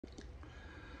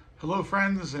Hello,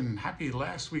 friends, and happy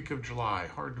last week of July.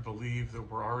 Hard to believe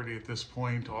that we're already at this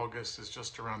point. August is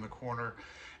just around the corner,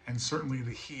 and certainly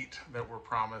the heat that we're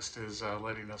promised is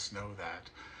letting us know that.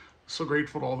 So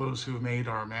grateful to all those who have made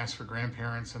our Mass for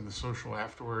Grandparents and the social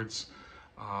afterwards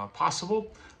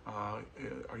possible. Our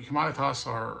Humanitas,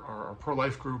 our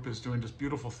pro-life group, is doing just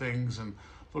beautiful things, and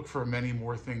look for many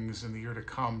more things in the year to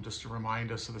come just to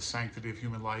remind us of the sanctity of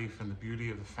human life and the beauty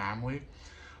of the family.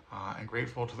 And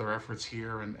grateful to their efforts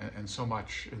here and so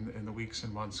much in the weeks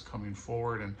and months coming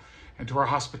forward. And to our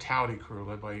hospitality crew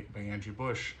led by Angie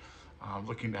Bush,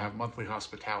 looking to have monthly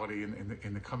hospitality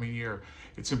in the coming year.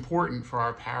 It's important for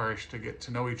our parish to get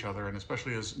to know each other, and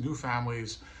especially as new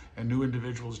families and new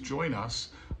individuals join us,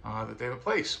 that they have a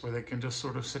place where they can just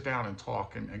sort of sit down and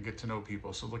talk and get to know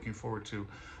people. So looking forward to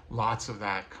lots of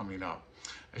that coming up.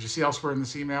 As you see elsewhere in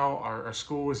this email, our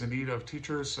school is in need of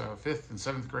teachers, 5th and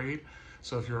 7th grade.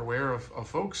 So if you're aware of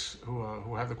folks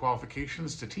who have the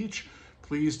qualifications to teach,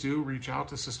 please do reach out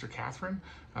to Sister Catherine.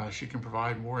 She can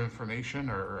provide more information,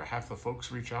 or have the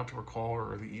folks reach out to her, call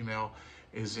her, or the email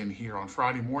is in here. On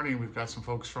Friday morning, we've got some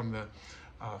folks from the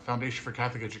Foundation for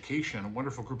Catholic Education, a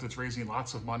wonderful group that's raising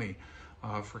lots of money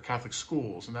for Catholic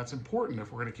schools. And that's important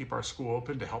if we're going to keep our school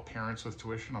open to help parents with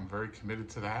tuition. I'm very committed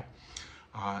to that.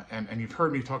 And you've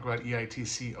heard me talk about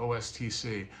EITC,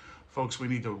 OSTC. Folks, we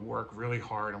need to work really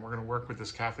hard, and we're going to work with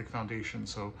this Catholic Foundation.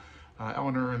 So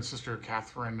Eleanor and Sister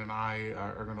Catherine and I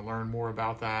are going to learn more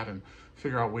about that and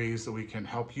figure out ways that we can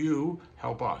help you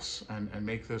help us and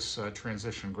make this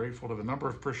transition. Grateful to the number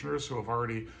of parishioners who have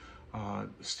already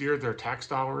steered their tax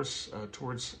dollars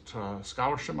towards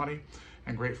scholarship money,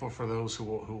 and grateful for those who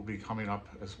will be coming up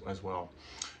as well.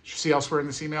 You see elsewhere in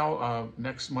this email,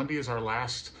 next Monday is our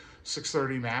last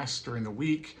 6:30 Mass during the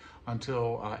week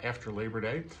until after Labor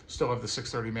Day. Still have the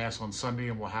 6:30 Mass on Sunday,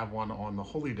 and we'll have one on the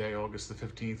Holy Day, August the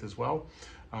 15th as well.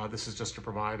 This is just to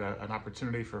provide an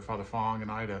opportunity for Father Fong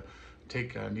and I to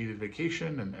take a needed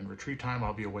vacation and retreat time.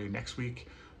 I'll be away next week.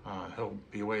 He'll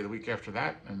be away the week after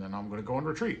that, and then I'm going to go on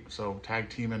retreat. So tag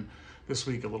teaming this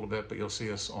week a little bit, but you'll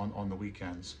see us on the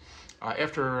weekends.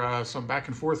 After some back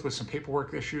and forth with some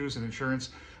paperwork issues and insurance,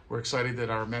 we're excited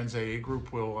that our men's AA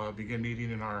group will begin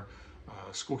meeting in our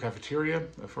school cafeteria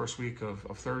the first week of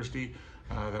Thursday.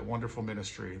 That wonderful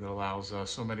ministry that allows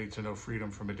so many to know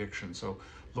freedom from addiction. So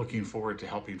looking forward to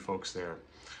helping folks there.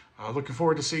 Looking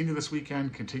forward to seeing you this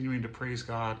weekend, continuing to praise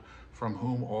God, from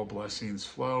whom all blessings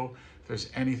flow. If there's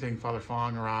anything Father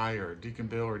Fong or I or Deacon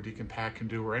Bill or Deacon Pat can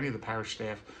do, or any of the parish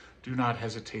staff, do not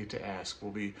hesitate to ask.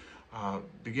 We'll be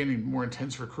beginning more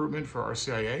intense recruitment for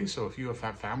RCIA. So if you have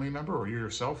a family member or you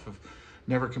yourself have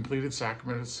never completed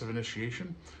sacraments of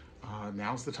initiation,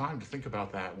 now's the time to think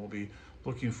about that. We'll be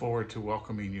looking forward to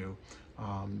welcoming you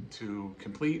to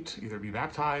complete, either be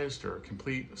baptized or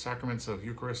complete sacraments of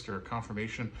Eucharist or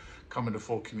confirmation, come into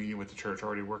full communion with the church.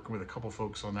 Already working with a couple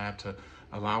folks on that to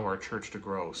allow our church to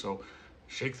grow. So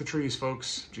shake the trees,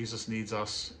 folks. Jesus needs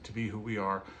us to be who we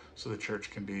are so the church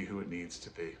can be who it needs to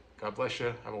be. God bless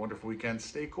you. Have a wonderful weekend.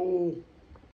 Stay cool.